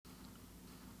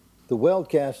The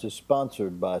Weldcast is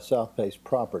sponsored by South Pace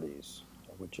Properties,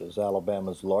 which is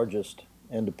Alabama's largest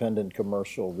independent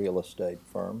commercial real estate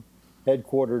firm,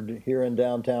 headquartered here in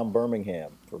downtown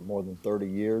Birmingham for more than 30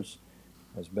 years,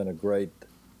 has been a great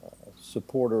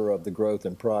supporter of the growth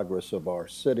and progress of our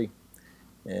city,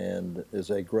 and is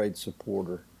a great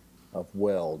supporter of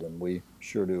Weld, and we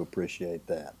sure do appreciate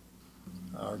that.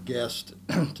 Our guest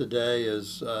today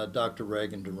is Dr.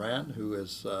 Reagan Durant, who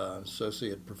is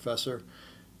Associate Professor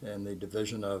in the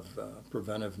Division of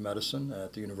Preventive Medicine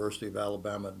at the University of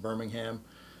Alabama at Birmingham.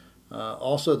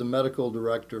 Also the Medical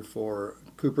Director for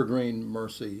Cooper Greene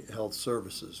Mercy Health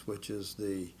Services, which is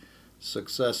the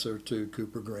successor to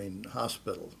Cooper Greene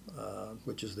Hospital,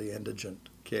 which is the indigent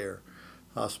care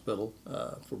hospital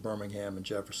for Birmingham and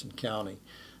Jefferson County.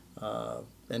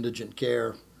 Indigent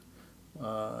care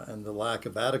and the lack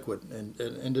of adequate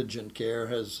indigent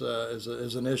care is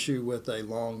an issue with a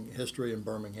long history in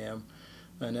Birmingham,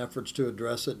 and efforts to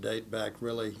address it date back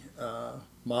really,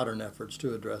 modern efforts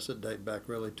to address it date back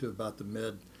really to about the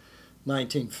mid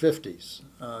 1950s.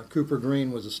 Cooper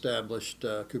Greene was established,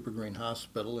 Cooper Greene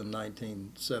Hospital, in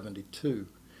 1972.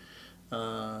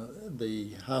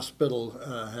 The hospital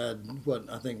had what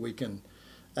I think we can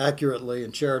accurately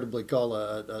and charitably call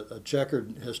a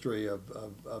checkered history of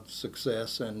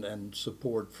success and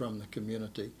support from the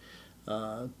community,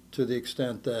 to the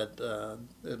extent that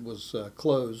it was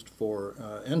closed for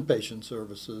inpatient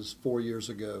services 4 years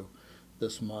ago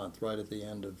this month, right at the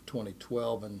end of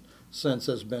 2012, and since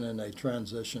has been in a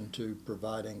transition to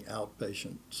providing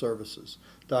outpatient services.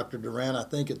 Dr. Durant, I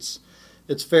think it's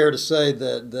fair to say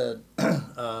that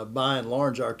by and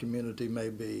large our community may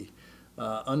be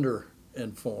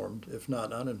underinformed, if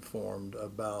not uninformed,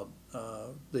 about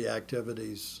the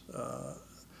activities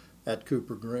at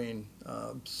Cooper Greene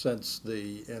since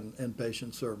the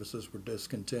inpatient services were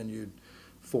discontinued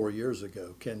 4 years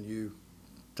ago. Can you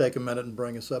take a minute and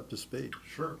bring us up to speed?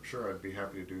 Sure. I'd be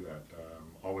happy to do that.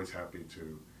 Always happy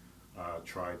to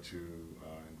try to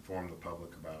inform the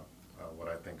public about what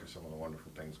I think are some of the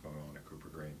wonderful things going on at Cooper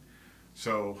Greene.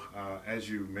 So, as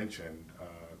you mentioned,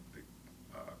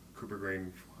 Cooper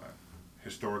Greene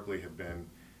historically have been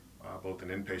both an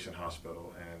inpatient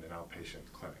hospital and an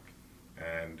outpatient clinic.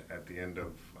 And at the end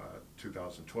of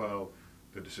 2012,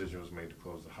 the decision was made to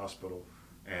close the hospital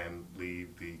and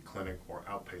leave the clinic or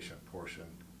outpatient portion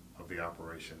of the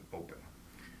operation open.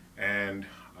 And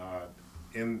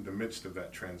in the midst of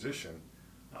that transition,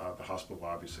 the hospital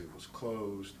obviously was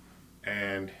closed,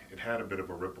 and it had a bit of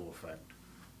a ripple effect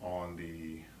on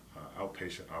the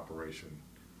outpatient operation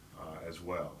as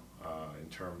well, in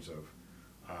terms of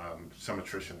some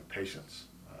attrition of patients.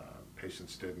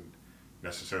 Patients didn't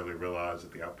necessarily realize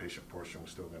that the outpatient portion was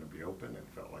still going to be open, and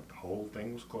felt like the whole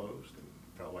thing was closed, and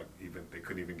felt like even they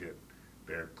couldn't even get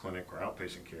their clinic or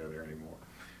outpatient care there anymore.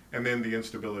 And then the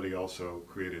instability also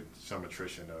created some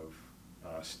attrition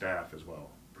of staff as well,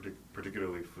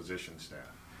 particularly physician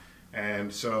staff.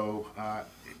 And so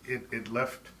it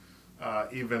left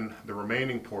even the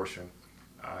remaining portion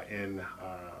in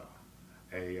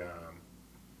a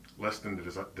less than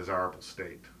desirable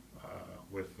state,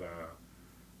 with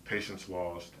patients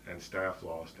lost and staff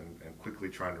lost, and quickly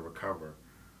trying to recover,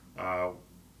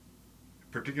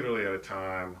 particularly at a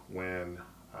time when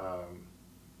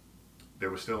there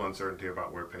was still uncertainty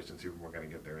about where patients even were going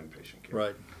to get their inpatient care.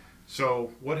 Right.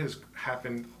 So what has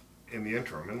happened in the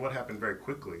interim, and what happened very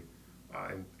quickly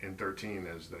in 13,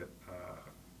 is that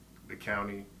the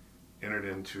county entered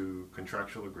into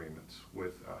contractual agreements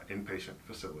with inpatient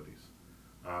facilities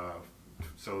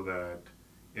so that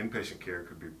inpatient care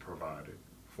could be provided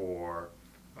for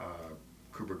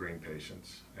Cooper Greene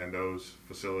patients. And those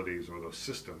facilities or those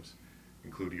systems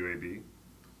include UAB,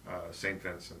 St.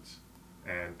 Vincent's,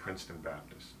 and Princeton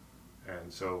Baptist.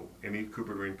 And so any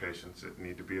Cooper Greene patients that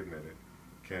need to be admitted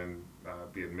can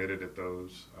be admitted at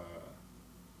those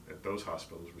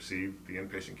hospitals, receive the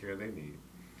inpatient care they need,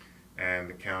 and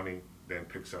the county then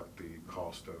picks up the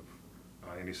cost of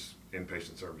any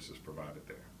inpatient services provided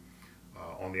there.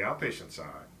 On the outpatient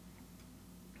side,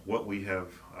 what we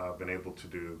have been able to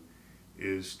do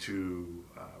is to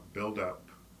build up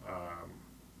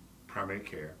primary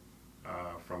care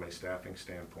from a staffing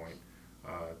standpoint,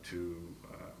 to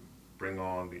bring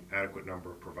on the adequate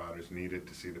number of providers needed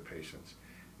to see the patients.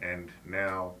 And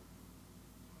now,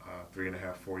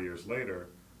 3.5, 4 years later,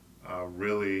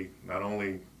 really not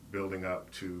only building up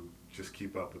to just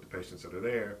keep up with the patients that are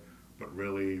there, but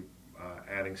really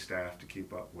adding staff to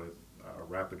keep up with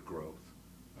rapid growth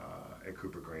at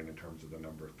Cooper Greene in terms of the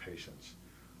number of patients.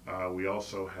 We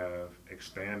also have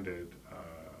expanded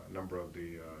a number of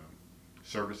the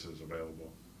services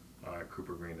available at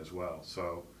Cooper Greene as well.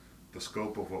 So the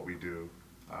scope of what we do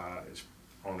is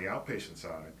on the outpatient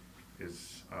side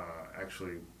is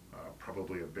actually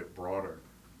probably a bit broader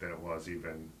than it was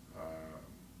even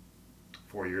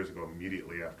 4 years ago,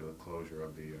 immediately after the closure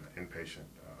of the inpatient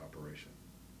operation.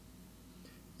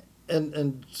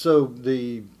 And so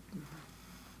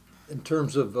in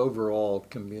terms of overall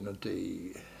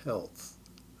community health,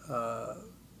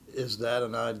 is that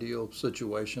an ideal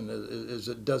situation?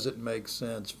 Does it make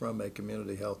sense from a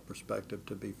community health perspective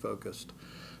to be focused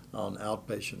on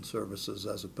outpatient services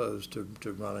as opposed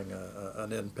to running an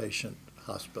inpatient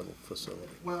hospital facility?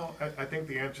 Well, I think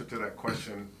the answer to that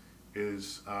question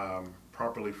is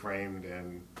properly framed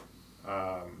in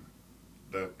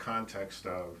the context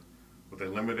of with a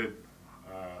limited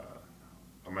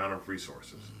amount of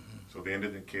resources. Mm-hmm. So the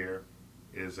indigent care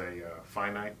is a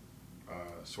finite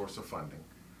source of funding,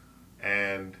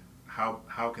 and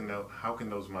how can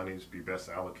those monies be best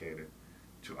allocated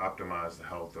to optimize the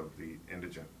health of the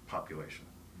indigent population?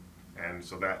 And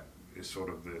so that is sort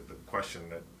of the question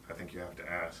that I think you have to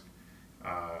ask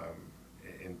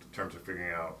in terms of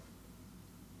figuring out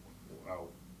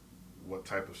what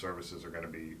type of services are going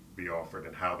to be offered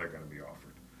and how they're going to be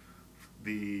offered.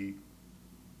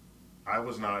 I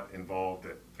was not involved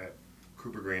at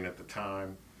Cooper Green at the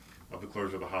time of the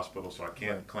closure of the hospital, so I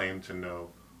can't claim to know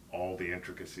all the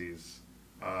intricacies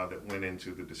that went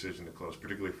into the decision to close,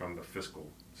 particularly from the fiscal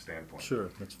standpoint. Sure,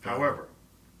 that's fine. However,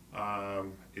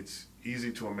 it's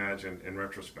easy to imagine in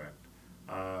retrospect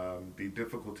the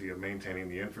difficulty of maintaining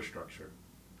the infrastructure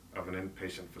of an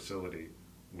inpatient facility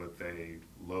with a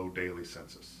low daily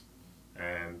census.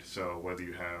 And so whether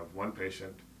you have one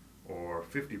patient or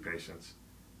 50 patients,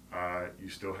 you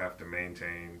still have to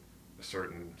maintain a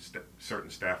certain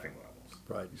staffing levels.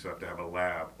 Right. You still have to have a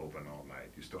lab open all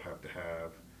night. You still have to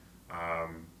have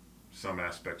some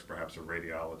aspects perhaps of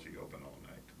radiology open all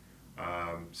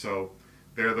night. So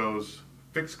there are those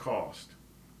fixed costs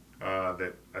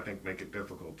that I think make it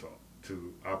difficult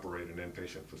to operate an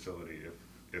inpatient facility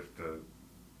if the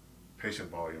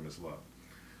patient volume is low.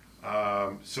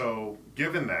 So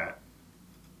given that,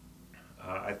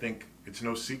 I think it's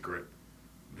no secret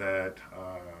that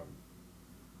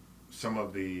some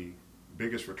of the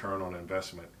biggest return on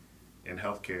investment in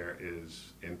healthcare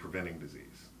is in preventing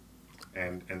disease,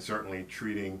 and certainly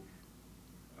treating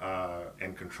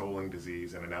and controlling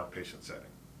disease in an outpatient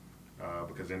setting,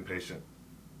 because inpatient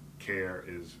care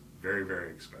is very, very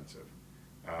expensive,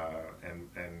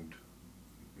 and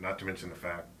not to mention the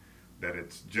fact that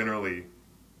it's generally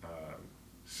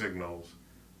signals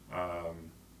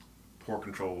poor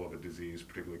control of a disease,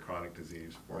 particularly chronic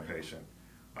disease for a patient,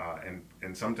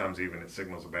 and sometimes even it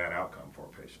signals a bad outcome for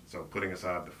a patient. So putting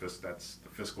aside that's the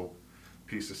fiscal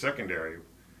piece is secondary.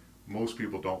 Most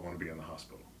people don't want to be in the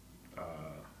hospital,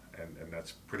 and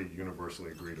that's pretty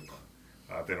universally agreed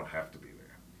upon. They don't have to be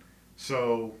there.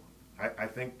 So I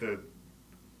think the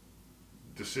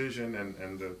decision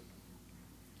and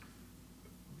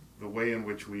the way in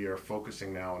which we are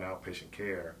focusing now on outpatient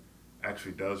care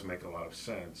actually does make a lot of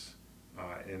sense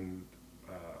in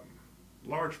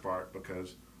large part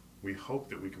because we hope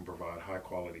that we can provide high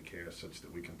quality care such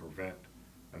that we can prevent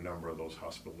a number of those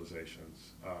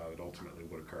hospitalizations that ultimately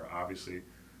would occur. Obviously,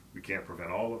 we can't prevent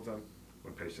all of them.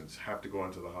 When patients have to go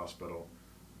into the hospital,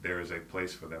 there is a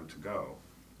place for them to go.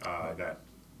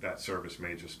 That service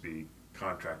may just be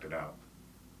contracted out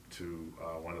to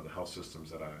one of the health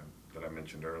systems that I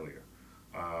mentioned earlier.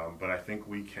 But I think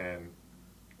we can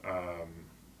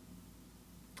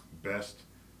best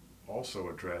also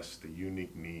address the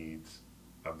unique needs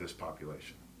of this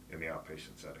population in the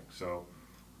outpatient setting. So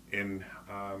in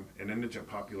an indigent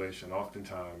population,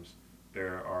 oftentimes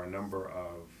there are a number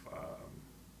of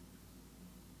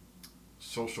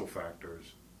social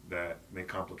factors that may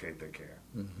complicate their care.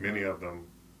 Mm-hmm. Many of them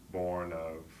born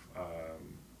of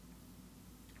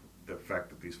the fact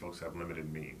that these folks have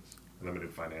limited means,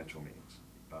 limited financial means.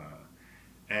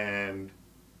 And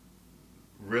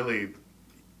really,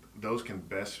 those can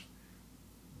best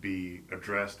be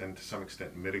addressed and to some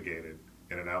extent mitigated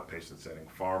in an outpatient setting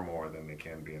far more than they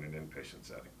can be in an inpatient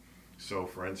setting. So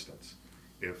for instance,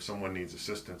 if someone needs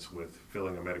assistance with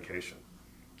filling a medication,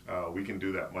 we can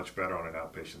do that much better on an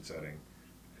outpatient setting,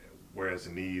 whereas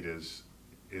the need is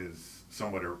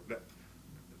somewhat,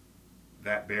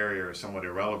 that barrier is somewhat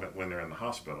irrelevant when they're in the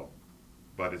hospital,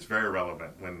 but it's very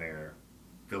relevant when they're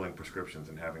filling prescriptions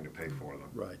and having to pay for them.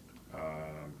 Right.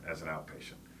 As an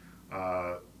outpatient.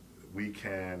 We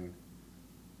can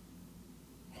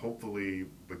hopefully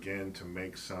begin to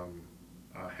make some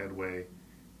headway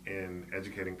in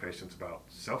educating patients about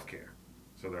self-care.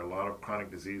 So there are a lot of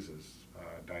chronic diseases,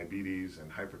 diabetes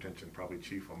and hypertension probably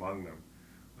chief among them,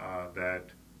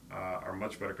 that are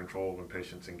much better controlled when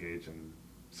patients engage in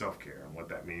self-care. And what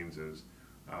that means is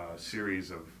a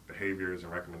series of behaviors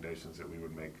and recommendations that we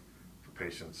would make for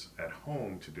patients at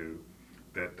home to do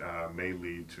that may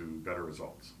lead to better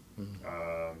results.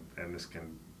 And this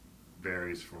can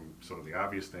varies from sort of the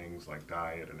obvious things like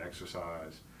diet and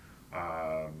exercise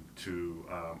to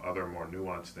other more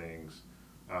nuanced things.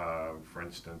 For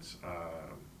instance,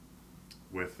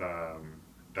 with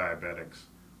diabetics,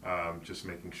 just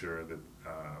making sure that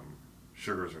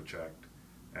sugars are checked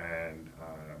and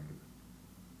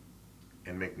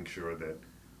making sure that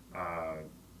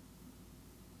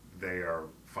they are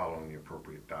following the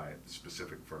appropriate diet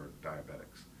specific for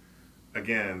diabetics.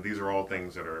 Again, these are all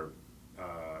things that are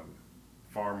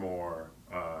far more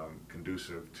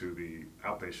conducive to the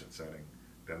outpatient setting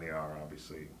than they are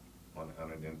obviously on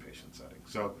an inpatient setting.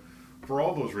 So for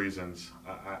all those reasons,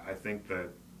 I think that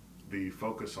the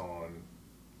focus on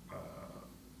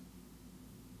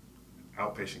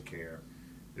outpatient care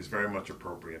is very much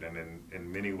appropriate, and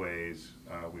in many ways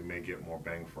we may get more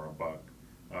bang for our buck.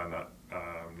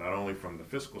 Not only from the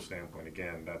fiscal standpoint,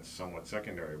 again, that's somewhat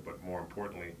secondary, but more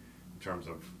importantly in terms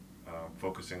of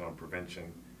focusing on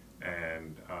prevention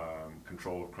and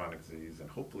control of chronic disease and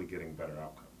hopefully getting better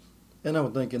outcomes. And I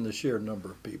would think in the sheer number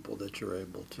of people that you're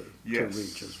able to Yes.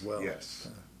 reach as well. Yes,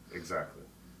 exactly.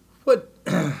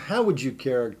 How would you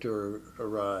characterize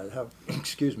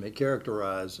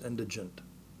indigent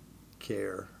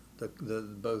care,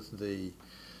 both the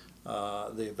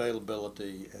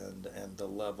availability and the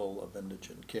level of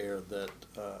indigent care that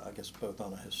I guess both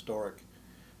on a historic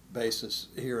basis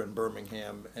here in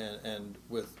Birmingham and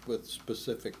with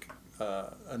specific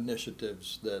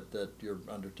initiatives that you're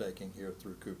undertaking here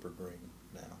through Cooper Green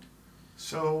now?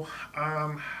 So,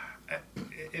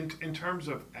 in terms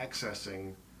of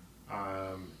accessing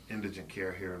indigent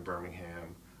care here in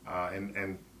Birmingham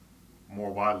and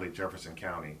more widely Jefferson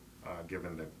County,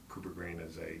 given that Cooper Green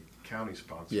is a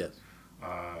county-sponsored Yes.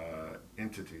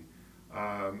 Entity,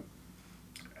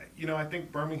 I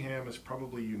think Birmingham is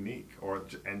probably unique,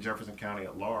 and Jefferson County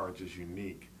at large is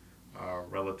unique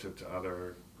relative to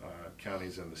other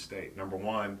counties in the state. Number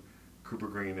one, Cooper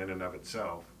Green in and of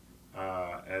itself,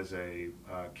 as a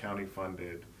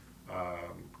county-funded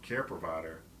care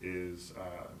provider, is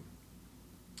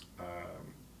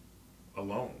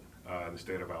alone in the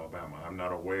state of Alabama. I'm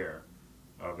not aware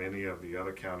of any of the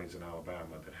other counties in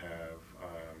Alabama that have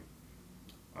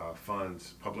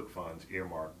public funds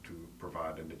earmarked to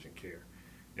provide indigent care.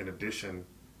 In addition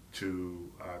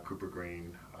to Cooper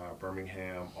Green,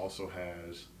 Birmingham also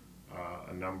has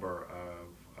a number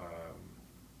of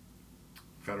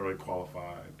federally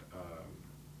qualified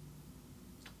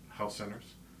health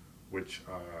centers, which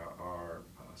are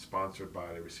sponsored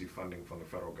by, they receive funding from the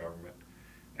federal government,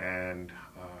 and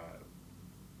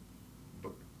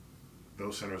but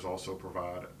those centers also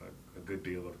provide a good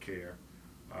deal of care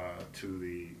to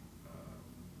the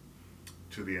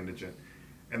indigent.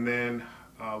 And then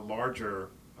larger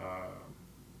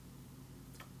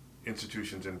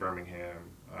institutions in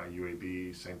Birmingham,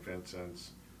 UAB, St.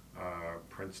 Vincent's,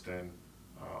 Princeton,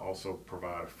 also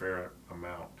provide a fair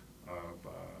amount of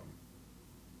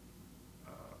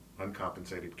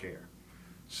uncompensated care.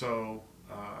 So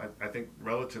I think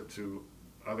relative to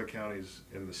other counties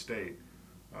in the state,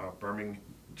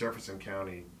 Jefferson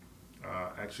County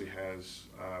actually has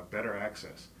better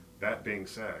access. That being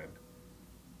said,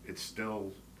 it's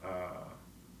still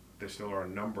there still are a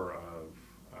number of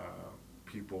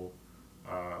people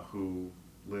who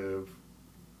live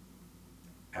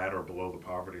at or below the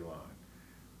poverty line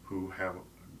who have a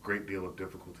great deal of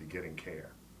difficulty getting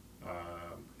care.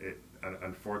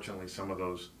 Unfortunately, some of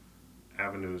those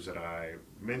avenues that I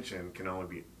mentioned can only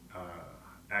be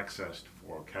accessed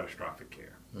for catastrophic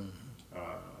care.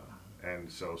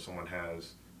 And so someone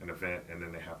has an event and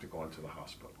then they have to go into the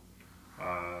hospital.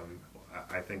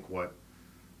 I think what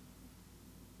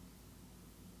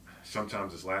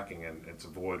sometimes is lacking, and it's a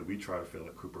void we try to fill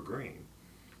at Cooper Green,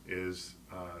 is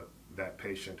that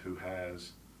patient who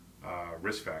has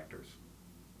risk factors,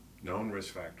 known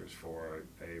risk factors for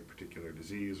a particular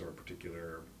disease or a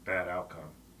particular bad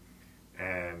outcome,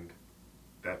 and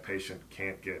that patient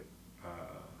can't get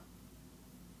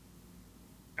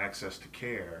access to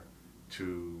care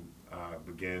to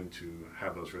begin to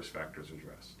have those risk factors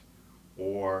addressed.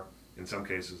 Or in some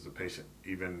cases, the patient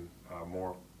even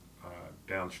more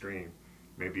downstream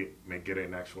may get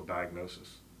an actual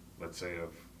diagnosis, let's say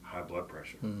of high blood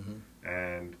pressure,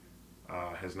 and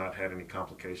has not had any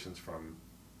complications from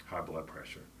high blood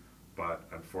pressure, but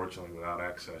unfortunately without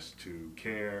access to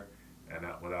care and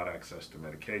without access to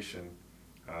medication,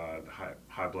 the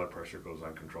high blood pressure goes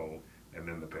uncontrolled, and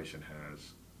then the patient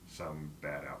has some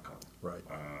bad outcome. Right.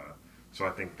 So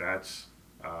I think that's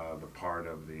the part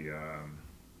of the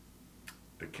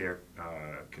care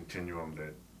continuum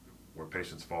that where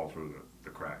patients fall through the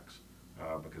cracks,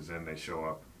 because then they show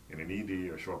up in an ED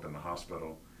or show up in the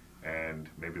hospital, and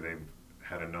maybe they've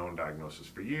had a known diagnosis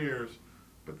for years,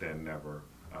 but then never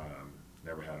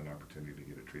had an opportunity to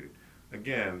get it treated.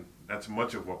 Again, that's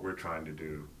much of what we're trying to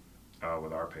do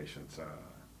with our patients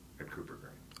at Cooper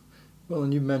Green. Well,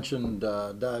 and you mentioned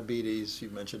diabetes, you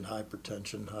mentioned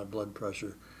hypertension, high blood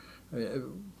pressure. I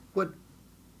mean,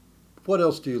 what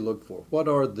else do you look for? What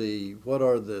are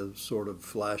the sort of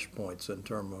flashpoints in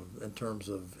terms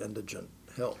of indigent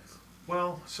health?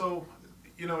 Well, so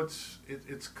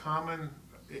it's common.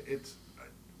 It's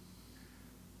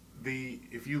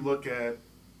if you look at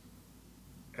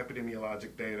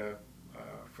epidemiologic data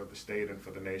for the state and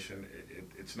for the nation,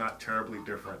 it's not terribly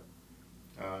different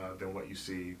than what you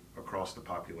see across the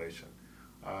population.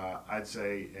 I'd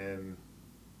say in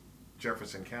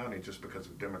Jefferson County, just because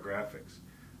of demographics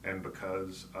and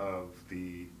because of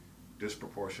the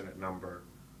disproportionate number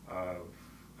of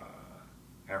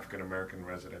African American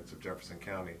residents of Jefferson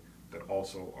County that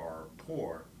also are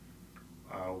poor,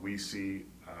 we see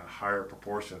higher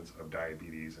proportions of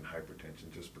diabetes and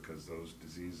hypertension just because those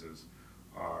diseases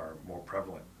are more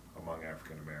prevalent among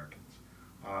African Americans.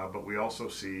 But we also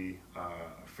see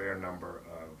a fair number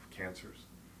of cancers.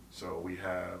 So we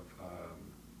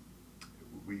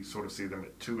sort of see them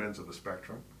at two ends of the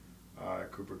spectrum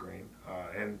at Cooper Green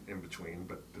and in between,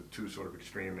 but the two sort of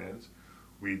extreme ends.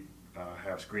 We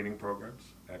have screening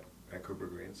programs at Cooper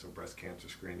Green, so breast cancer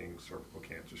screening, cervical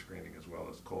cancer screening, as well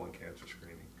as colon cancer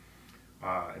screening.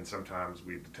 And sometimes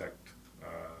we detect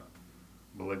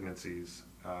malignancies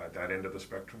at that end of the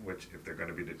spectrum, which if they're going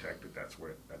to be detected, that's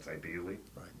ideally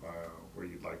Right. Where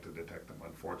you'd like to detect them.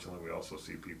 Unfortunately, we also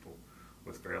see people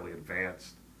with fairly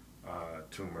advanced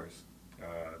tumors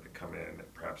that come in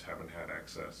that perhaps haven't had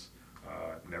access,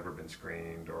 never been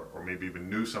screened, or maybe even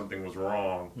knew something was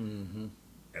wrong, Mm-hmm.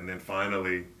 and then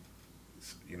finally,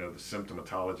 the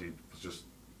symptomatology just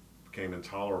became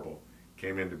intolerable,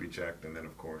 came in to be checked, and then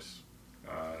of course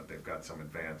they've got some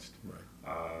advanced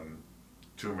Right.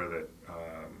 tumor that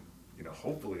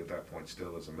hopefully at that point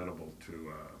still is amenable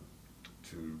to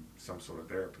some sort of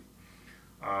therapy.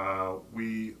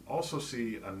 We also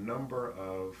see a number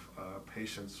of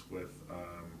patients with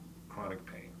chronic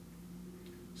pain.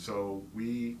 So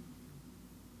we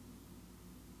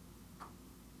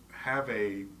have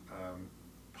a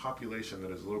population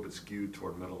that is a little bit skewed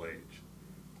toward middle age.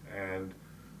 And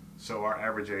so our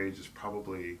average age is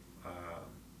probably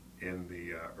in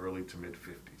the early to mid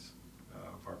 50s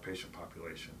of our patient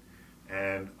population.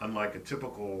 And unlike a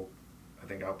typical, I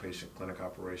think, outpatient clinic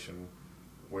operation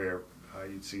where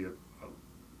you'd see a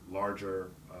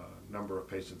larger number of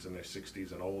patients in their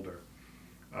 60s and older,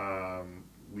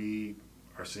 we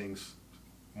are seeing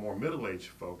more middle-aged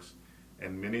folks,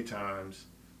 and many times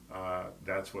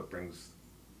that's what brings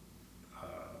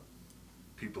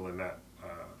people in that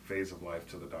phase of life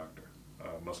to the doctor,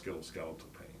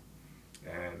 musculoskeletal pain.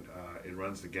 And it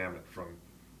runs the gamut from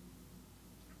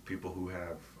people who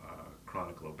have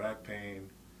chronic low back pain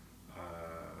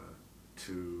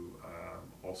to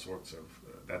all sorts of,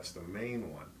 that's the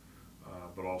main one,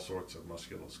 but all sorts of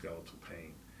musculoskeletal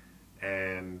pain.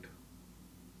 And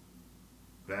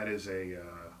that is a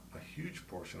huge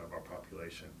portion of our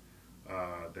population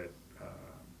that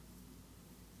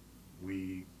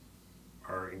we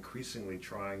are increasingly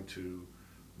trying to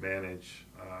manage,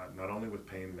 not only with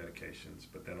pain medications,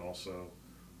 but then also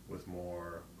with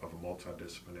more of a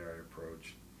multidisciplinary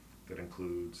approach that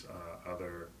includes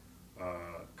other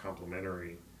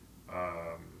complementary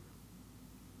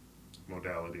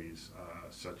modalities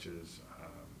such as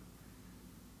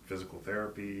physical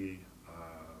therapy,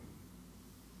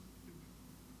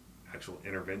 actual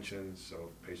interventions, so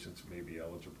patients may be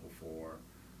eligible for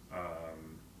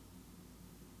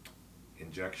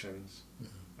injections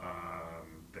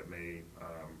that may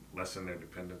lessen their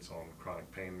dependence on chronic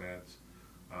pain meds.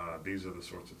 These are the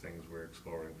sorts of things we're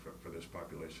exploring for this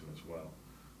population as well.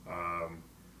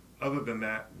 Other than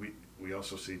that, we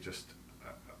also see just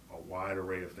a wide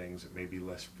array of things that may be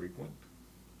less frequent,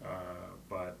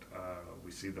 but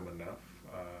we see them enough.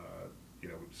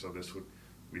 So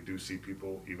we do see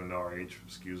people, even though our age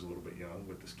skews a little bit young,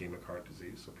 with ischemic heart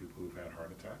disease, so people who've had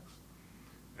heart attacks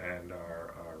and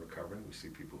are recovering. We see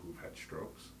people who've had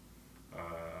strokes.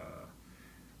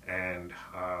 And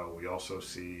we also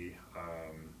see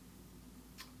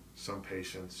some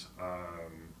patients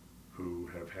who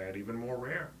have had even more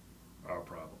rare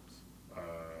problems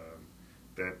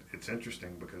that it's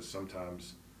interesting because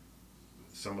sometimes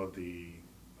some of the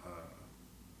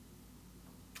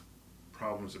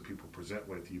problems that people present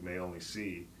with you may only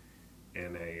see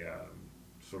in a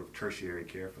sort of tertiary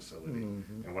care facility.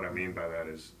 Mm-hmm. And what I mean by that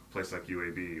is a place like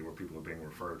UAB where people are being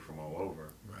referred from all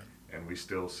over. Right. And we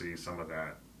still see some of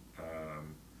that,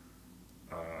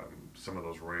 some of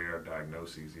those rare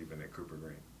diagnoses even at Cooper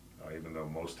Green. Even though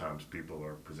most times people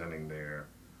are presenting there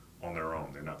on their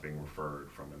own, they're not being referred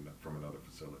from another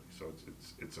facility. So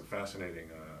it's a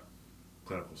fascinating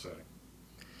clinical setting.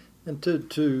 And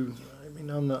I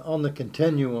mean, on the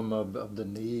continuum of the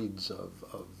needs of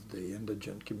the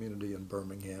indigent community in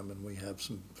Birmingham, and we have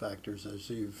some factors, as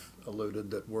you've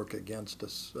alluded, that work against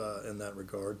us in that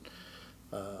regard.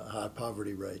 High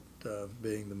poverty rate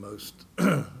being the most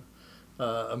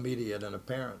immediate and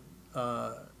apparent.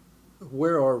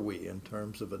 Where are we in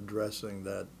terms of addressing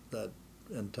that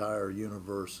entire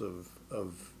universe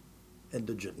of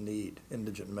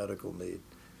indigent medical need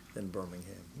in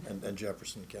Birmingham and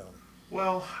Jefferson County?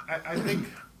 Well, I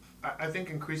think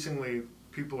increasingly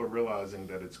people are realizing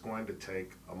that it's going to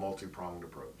take a multi-pronged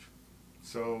approach.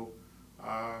 So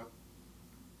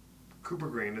Cooper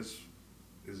Green is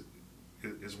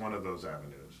one of those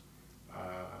avenues.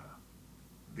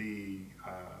 The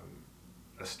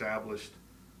established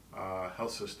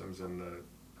health systems in the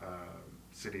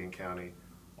city and county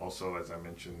also, as I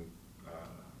mentioned,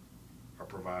 are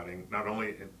providing, not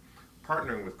only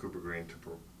partnering with Cooper Green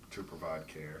to provide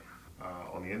care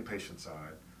on the inpatient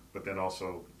side, but then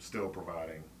also still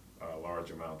providing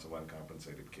large amounts of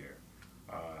uncompensated care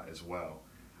as well.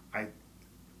 I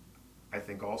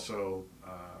think also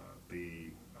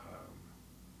the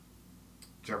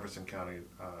Jefferson County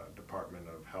Department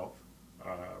of Health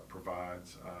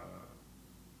provides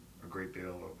a great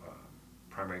deal of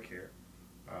primary care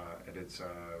at its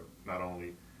not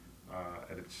only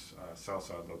at its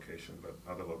Southside location, but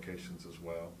other locations as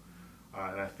well.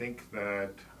 And I think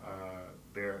that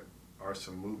there are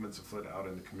some movements afoot out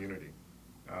in the community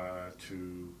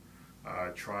to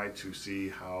try to see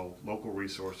how local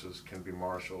resources can be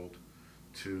marshaled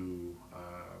to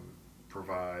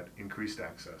provide increased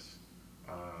access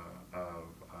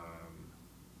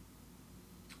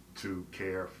to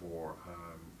care for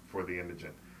the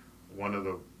indigent. One of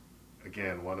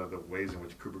the ways in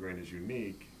which Cooper Green is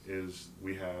unique is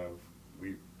we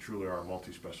truly are a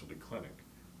multi-specialty clinic.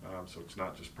 So it's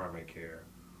not just primary care.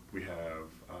 We have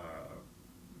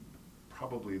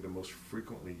probably the most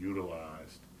frequently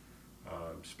utilized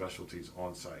specialties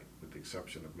on site, with the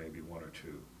exception of maybe one or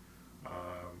two.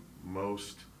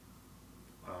 Most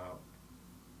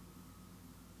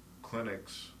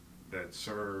clinics that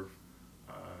serve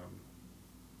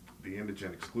the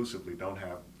indigent exclusively don't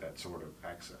have that sort of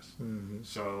access. Mm-hmm.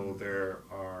 So there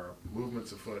are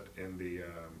movements afoot in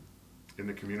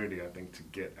the community, I think, to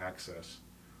get access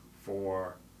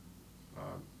for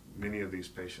many of these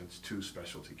patients to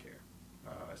specialty care,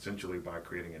 essentially by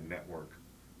creating a network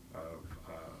of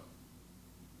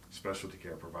specialty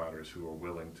care providers who are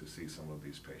willing to see some of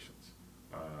these patients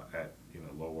at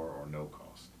lower or no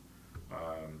cost.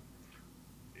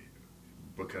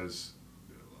 Because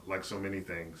like so many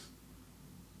things,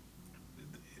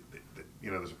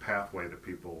 there's a pathway that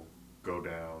people go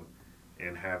down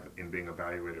in being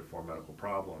evaluated for a medical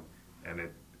problem, and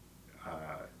it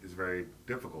is very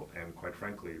difficult and, quite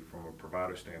frankly, from a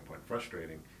provider standpoint,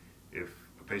 frustrating. If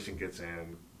a patient gets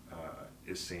in,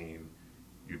 is seen,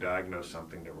 you diagnose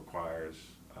something that requires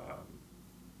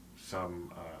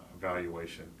some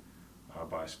evaluation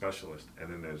by a specialist,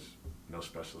 and then there's no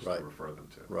specialist Right. to refer them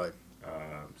to. Right.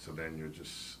 So then you're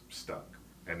just stuck,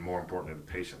 and more importantly,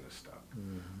 the patient is stuck.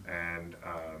 Mm-hmm. And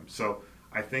so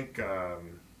I think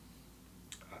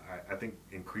I think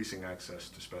increasing access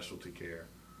to specialty care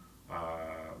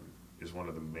is one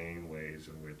of the main ways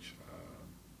in which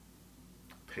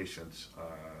patients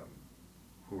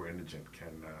who are indigent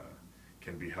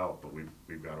can be helped. But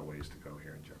we've got a ways to go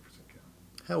here in Jefferson County.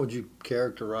 How would you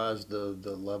characterize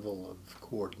the level of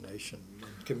coordination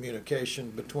and communication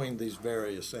between these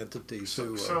various entities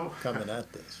who are coming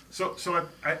at this? So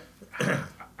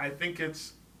I think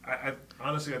I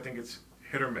honestly think it's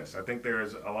hit or miss. I think there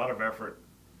is a lot of effort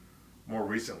more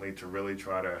recently to really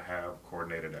try to have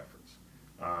coordinated efforts.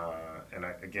 And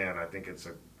I think it's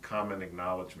a common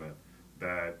acknowledgement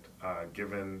that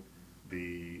given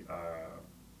the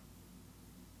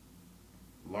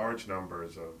large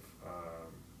numbers of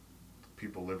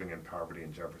people living in poverty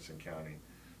in Jefferson County,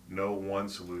 no one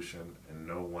solution and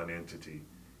no one entity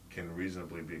can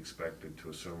reasonably be expected to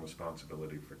assume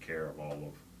responsibility for care of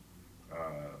all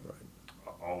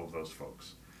of those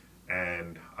folks.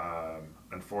 And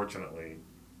unfortunately,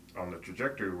 on the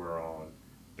trajectory we're on,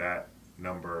 that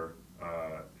number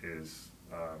is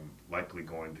likely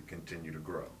going to continue to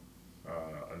grow,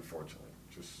 unfortunately,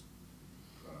 just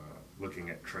looking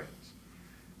at trends.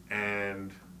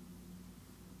 And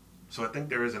so I think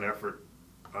there is an effort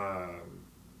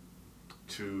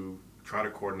to try to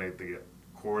coordinate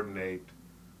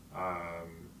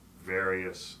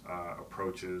various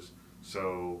approaches.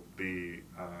 So the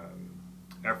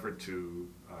effort to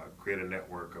create a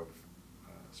network of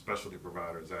specialty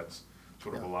providers, that's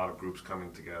sort of a lot of groups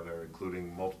coming together,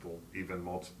 including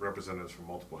representatives from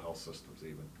multiple health systems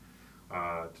even,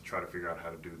 to try to figure out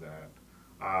how to do that.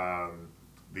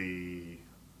 The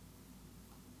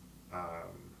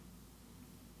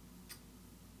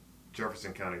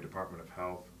Jefferson County Department of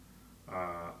Health,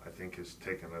 I think, has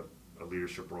taken a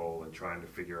leadership role in trying to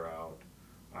figure out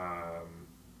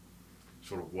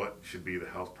sort of what should be the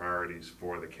health priorities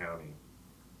for the county,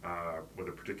 with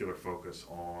a particular focus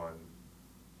on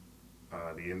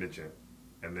the indigent,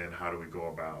 and then how do we go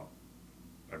about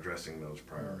addressing those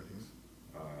priorities.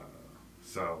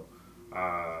 So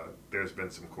there's been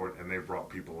some and they've brought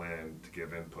people in to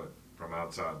give input from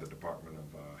outside the Department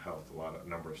of Health, a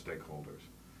number of stakeholders.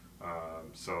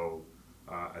 So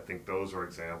I think those are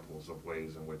examples of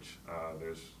ways in which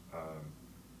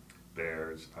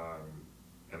there's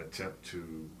an attempt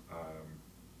to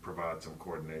provide some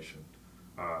coordination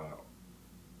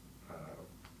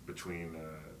between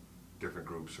different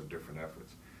groups or different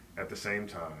efforts. At the same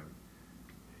time,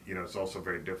 it's also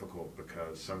very difficult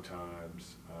because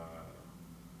sometimes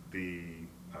the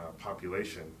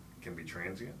population can be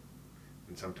transient,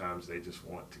 and sometimes they just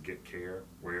want to get care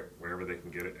wherever they can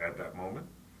get it at that moment,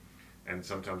 and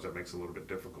sometimes that makes it a little bit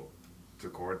difficult to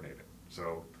coordinate it.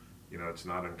 So, it's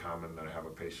not uncommon that I have a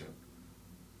patient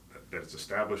that's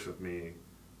established with me,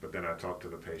 but then I talk to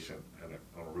the patient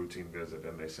on a routine visit,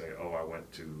 and they say, "Oh, I went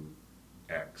to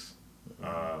X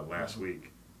last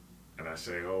week," and I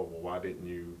say, "Oh, well, why didn't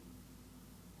you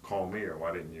call me, or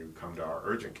why didn't you come to our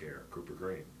urgent care, Cooper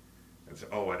Green?" And say,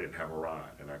 "Oh, I didn't have a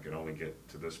ride, and I could only get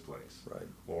to this place," Right.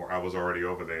 Or I was already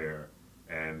over there,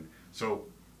 and so,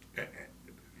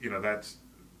 that's.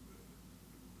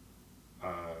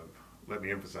 Let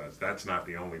me emphasize, that's not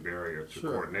the only barrier to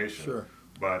coordination. Sure.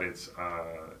 But it's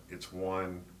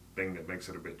one thing that makes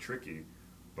it a bit tricky,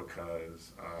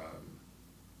 because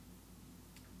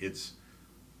it's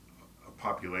a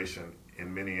population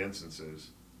in many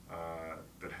instances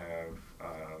that have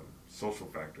social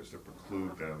factors that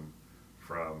preclude them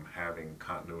from having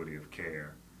continuity of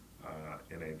care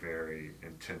in a very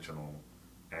intentional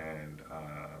and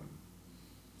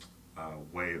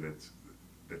way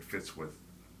that fits with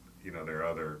their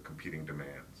other competing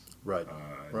demands Right.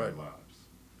 in their lives.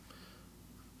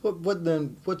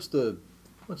 What's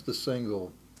the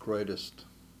single greatest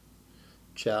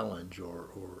challenge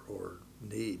or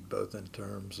need, both in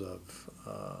terms of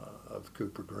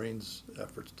Cooper Green's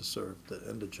efforts to serve the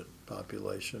indigent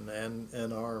population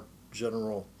and our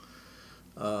general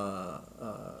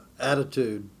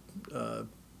attitude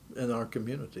in our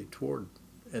community toward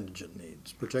indigent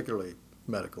needs, particularly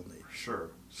medical needs?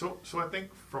 Sure. So I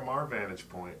think from our vantage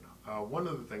point, one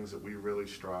of the things that we really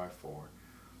strive for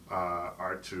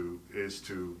is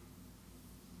to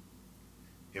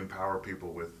empower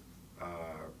people with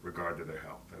regard to their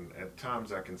health. And at times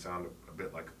that can sound a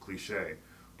bit like a cliche,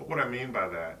 but what I mean by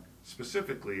that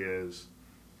specifically is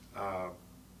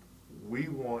we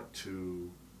want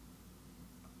to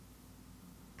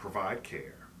provide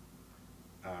care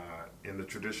in the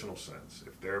traditional sense.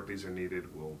 If therapies are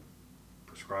needed, we'll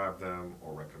prescribe them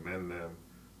or recommend them,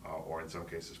 or in some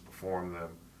cases perform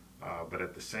them. But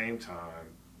at the same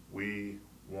time, we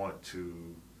want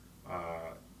to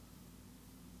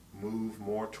move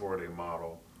more toward a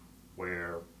model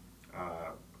where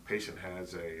a patient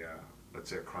has let's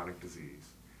say a chronic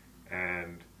disease,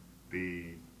 and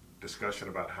the discussion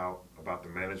about the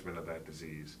management of that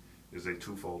disease is a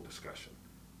twofold discussion.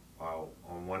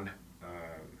 On one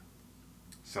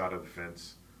side of the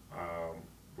fence,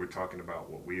 we're talking about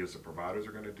what we as the providers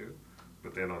are going to do,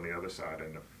 but then on the other side,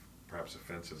 and perhaps a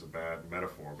fence is a bad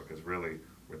metaphor, because really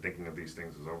we're thinking of these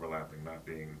things as overlapping, not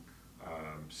being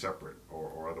separate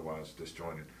or otherwise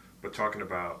disjointed. But talking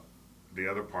about the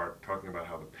other part, talking about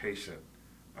how the patient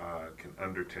can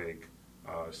undertake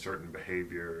certain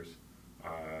behaviors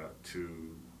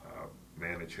to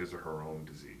manage his or her own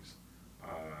disease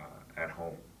at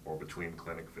home or between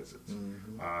clinic visits.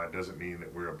 It doesn't mean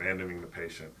that we're abandoning the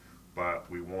patient, but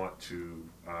we want to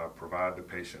provide the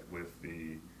patient with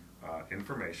the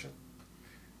information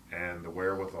and the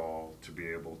wherewithal to be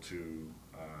able to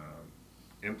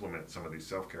implement some of these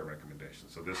self-care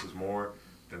recommendations. So this is more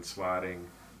than sliding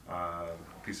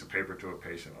piece of paper to a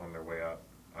patient on their way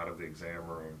out of the exam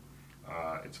room.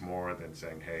 It's more than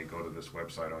saying, hey, go to this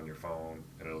website on your phone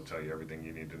and it'll tell you everything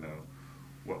you need to know.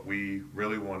 What we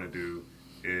really want to do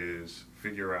is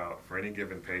figure out for any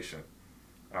given patient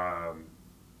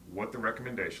what the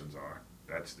recommendations are.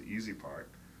 That's the easy part.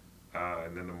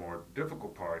 And then the more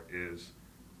difficult part is,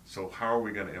 so how are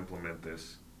we going to implement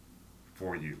this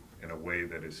for you in a way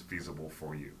that is feasible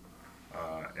for you?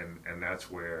 And that's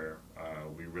where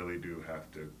we really do have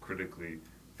to critically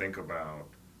think about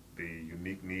the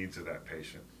unique needs of that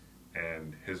patient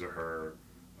and his or her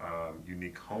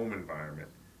unique home environment,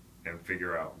 and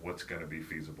figure out what's going to be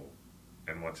feasible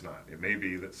and what's not. It may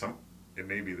be that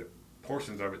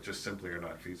portions of it just simply are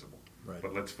not feasible. Right.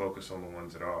 But let's focus on the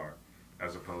ones that are,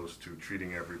 as opposed to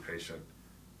treating every patient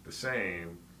the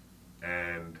same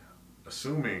and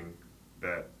assuming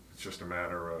that it's just a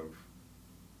matter of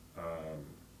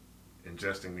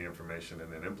ingesting the information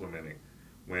and then implementing,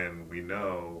 when we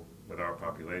know with our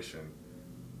population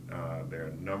there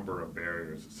are a number of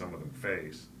barriers that some of them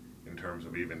face in terms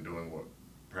of even doing what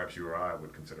perhaps you or I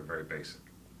would consider very basic.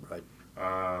 Right.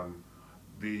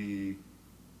 The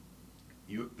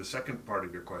second part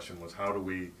of your question was, how do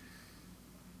we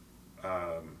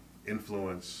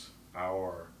influence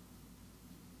our,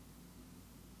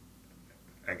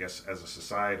 I guess, as a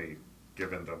society,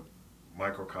 given the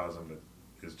microcosm that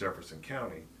is Jefferson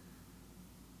County,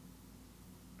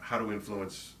 how to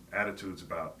influence attitudes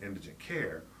about indigent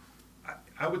care?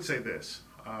 I would say this,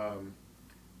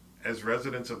 as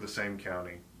residents of the same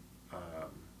county,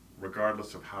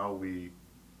 regardless of how we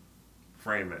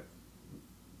frame it,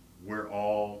 we're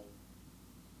all,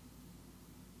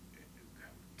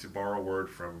 to borrow a word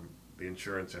from the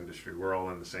insurance industry, we're all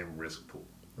in the same risk pool.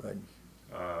 Right.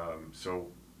 So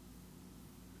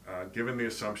given the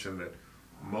assumption that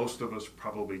most of us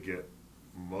probably get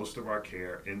most of our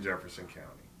care in Jefferson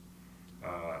County,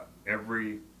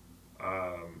 every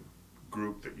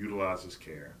group that utilizes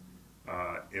care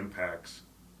impacts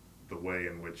the way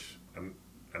in which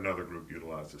another group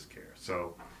utilizes care.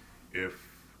 So if,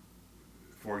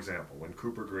 for example, when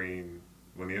Cooper Green,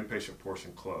 when the inpatient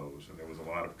portion closed, and there was a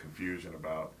lot of confusion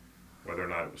about whether or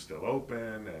not it was still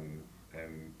open,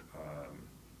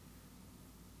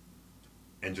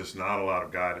 and just not a lot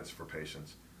of guidance for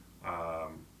patients,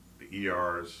 the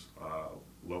ERs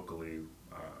locally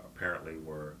apparently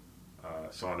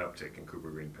saw an uptick in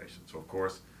Cooper Green patients. So of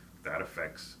course that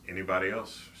affects anybody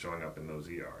else showing up in those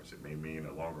ERs. It may mean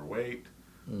a longer wait.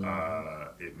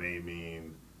 It may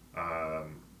mean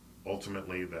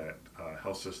ultimately that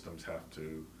health systems have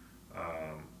to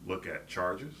look at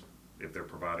charges. If they're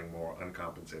providing more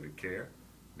uncompensated care,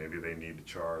 maybe they need to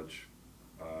charge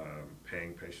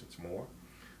paying patients more.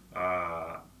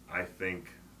 I think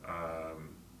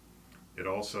it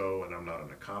also, and I'm not an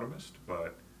economist,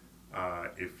 but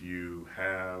if you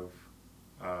have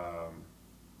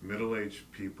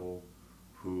middle-aged people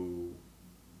who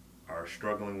are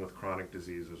struggling with chronic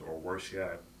diseases, or worse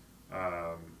yet,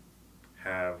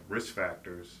 have risk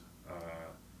factors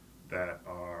that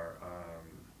are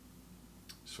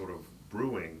sort of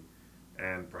brewing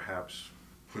and perhaps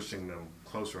pushing them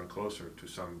closer and closer to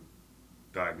some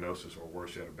diagnosis, or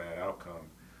worse yet, a bad outcome,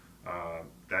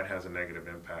 that has a negative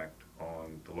impact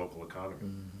on the local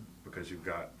economy, because you've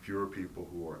got fewer people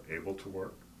who are able to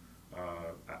work.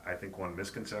 I think one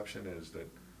misconception is that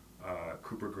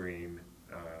Cooper Green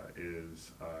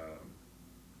is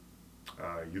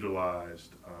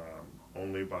utilized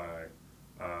only by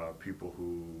people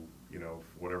who, for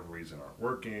whatever reason, aren't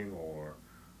working or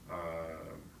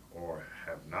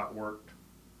have not worked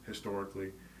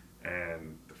historically.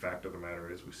 And the fact of the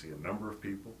matter is, we see a number of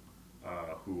people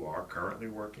who are currently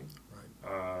working,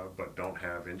 right, but don't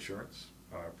have insurance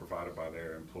provided by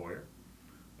their employer.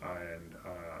 And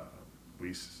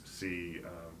we see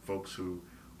folks who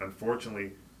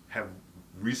unfortunately have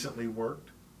recently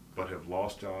worked but have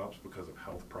lost jobs because of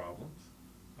health problems.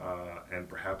 And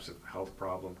perhaps if the health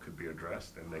problem could be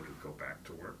addressed, then they could go back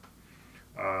to work.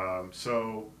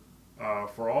 So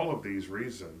for all of these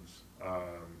reasons,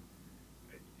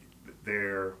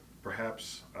 there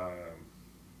perhaps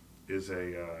is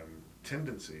a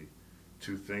tendency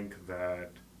to think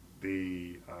that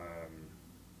the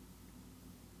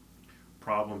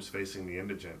problems facing the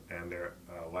indigent and their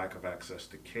lack of access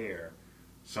to care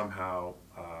somehow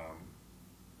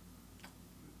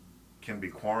can be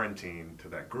quarantined to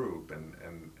that group and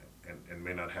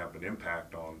may not have an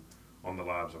impact on the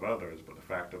lives of others. But the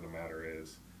fact of the matter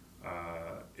is,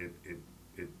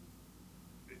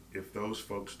 if those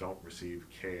folks don't receive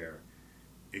care,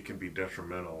 it can be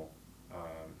detrimental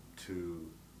to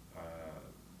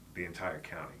the entire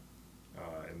county.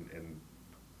 And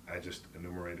I just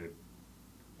enumerated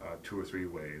 2 or 3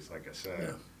 ways. Like I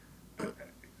said,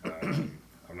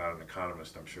 I'm not an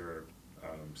economist. I'm sure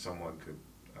someone could,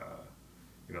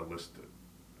 list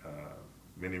uh,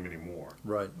 many, many more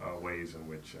Right. ways in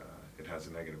which it has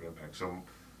a negative impact. So,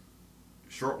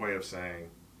 short way of saying,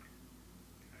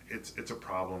 it's a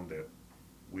problem that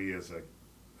we as a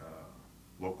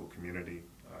local community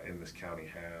in this county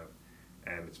have,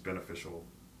 and it's beneficial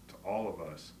to all of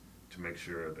us to make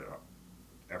sure that our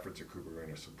efforts at Cooper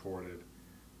Green are supported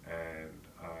and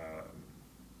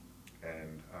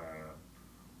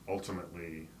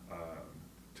ultimately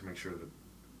to make sure that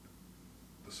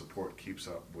the support keeps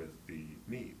up with the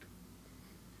need.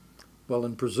 Well,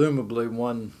 and presumably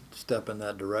one step in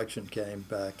that direction came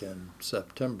back in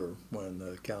September when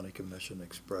the county commission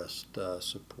expressed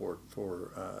support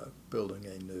for building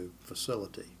a new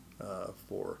facility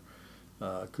for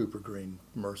Cooper Green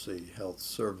Mercy Health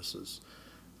Services.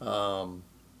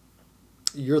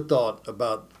 Your thought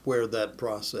about where that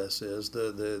process is?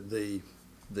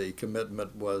 The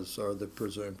commitment was, or the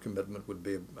presumed commitment would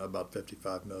be about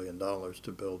 $55 million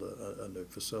to build a new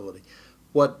facility.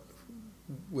 What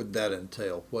would that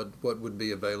entail? What would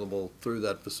be available through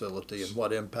that facility, and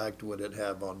what impact would it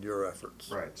have on your efforts?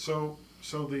 Right. So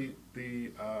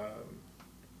the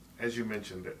as you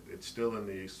mentioned, it's still in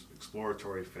the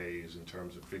exploratory phase in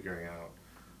terms of figuring out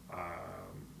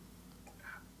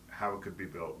how it could be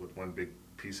built, with one big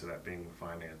piece of that being the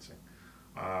financing.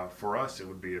 For us, it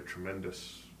would be a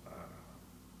tremendous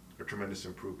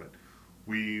improvement.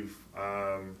 We've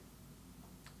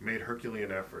made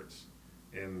Herculean efforts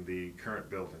in the current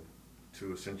building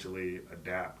to essentially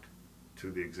adapt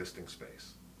to the existing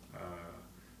space.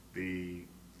 The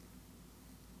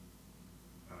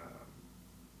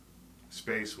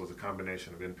space was a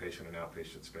combination of inpatient and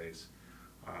outpatient space.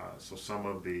 So some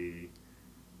of the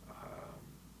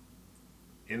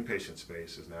inpatient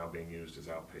space is now being used as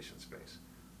outpatient space.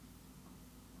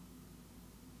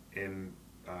 In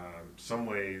some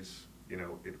ways,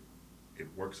 it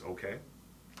works okay.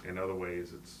 In other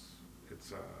ways, it's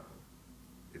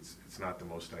not the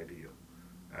most ideal.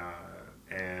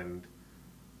 And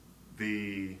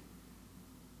the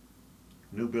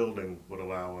new building would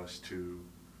allow us to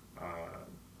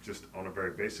just on a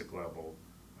very basic level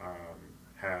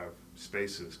have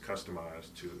spaces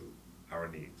customized to our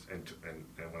needs, and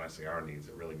when I say our needs,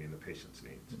 I really mean the patient's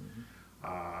needs.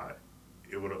 Mm-hmm.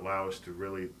 It would allow us to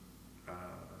really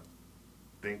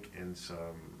think in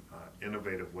some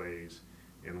innovative ways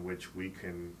in which we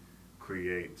can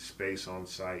create space on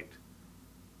site,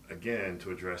 again,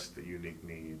 to address the unique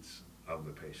needs of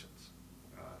the patients.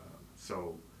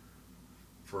 So,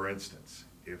 for instance,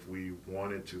 if we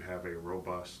wanted to have a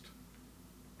robust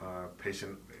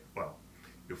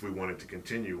if we wanted to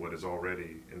continue what is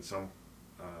already in some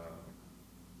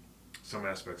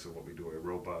aspects of what we do, a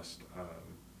robust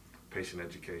patient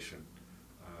education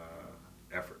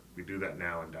effort. We do that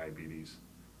now in diabetes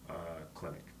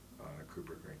clinic,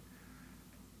 Cooper Green.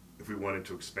 If we wanted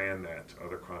to expand that to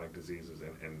other chronic diseases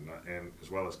and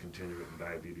as well as continue it in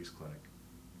diabetes clinic,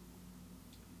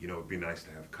 it'd be nice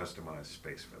to have customized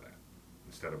space for that,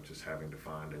 instead of just having to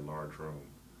find a large room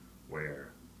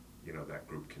where that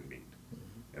group can meet.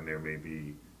 Mm-hmm. And there may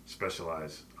be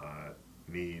specialized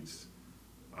needs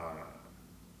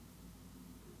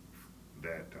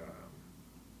that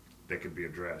could be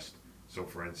addressed. So,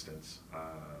 for instance,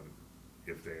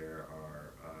 if there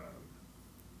are,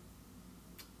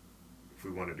 if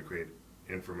we wanted to create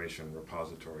information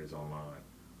repositories online,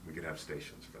 we could have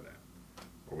stations for that,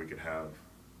 or we could have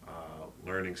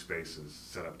learning spaces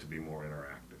set up to be more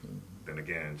interactive. Mm-hmm. Then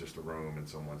again, just a room and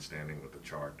someone standing with a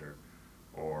chart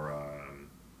or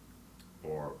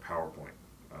PowerPoint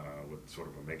with sort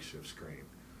of a makeshift screen.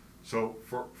 So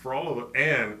for all of it,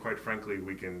 and quite frankly,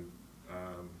 we can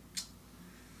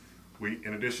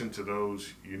in addition to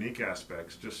those unique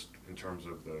aspects, just in terms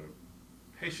of the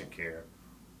patient care,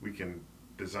 we can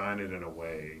design it in a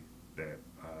way that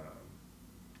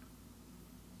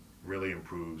really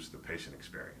improves the patient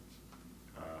experience.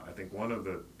 I think one of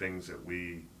the things that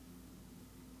we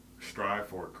strive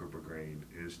for at Cooper Green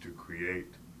is to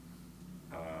create,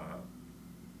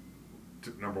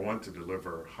 number one, to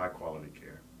deliver high quality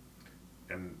care,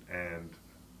 and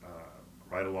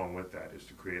right along with that is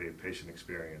to create a patient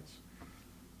experience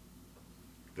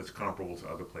that's comparable to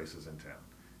other places in town.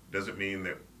 It doesn't mean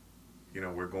that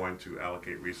we're going to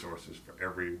allocate resources for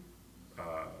every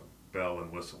bell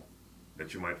and whistle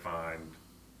that you might find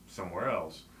somewhere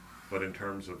else, but in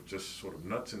terms of just sort of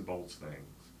nuts and bolts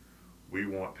things, we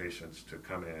want patients to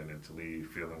come in and to leave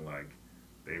feeling like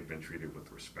they've been treated with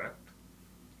respect,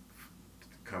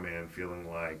 come in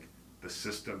feeling like the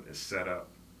system is set up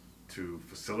to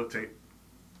facilitate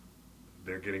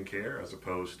their getting care, as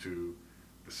opposed to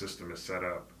the system is set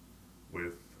up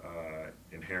with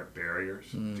inherent barriers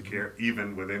to care,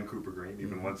 even within Cooper Green,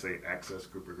 even once they access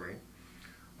Cooper Green.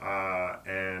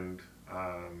 And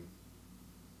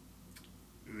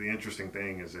the interesting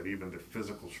thing is that even the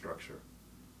physical structure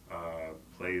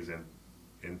plays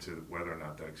into whether or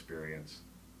not that experience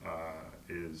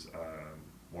is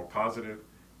more positive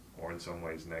or in some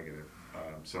ways negative.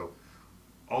 So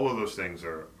all of those things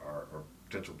are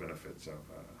potential benefits of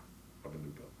a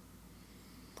new building.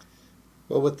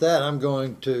 Well, with that, I'm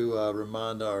going to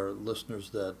remind our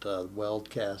listeners that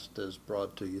Weldcast is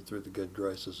brought to you through the good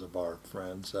graces of our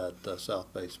friends at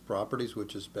South Base Properties,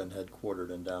 which has been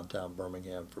headquartered in downtown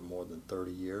Birmingham for more than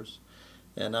 30 years.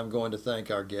 And I'm going to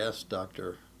thank our guest,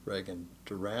 Dr. Reagan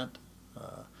Durant,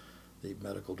 the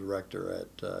medical director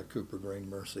at Cooper Green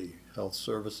Mercy Health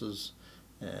Services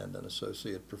and an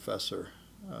associate professor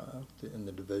in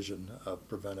the Division of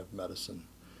Preventive Medicine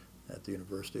at the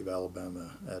University of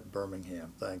Alabama at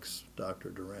Birmingham. Thanks, Dr.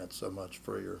 Durant, so much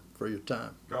for your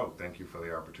time. Oh, thank you for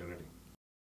the opportunity.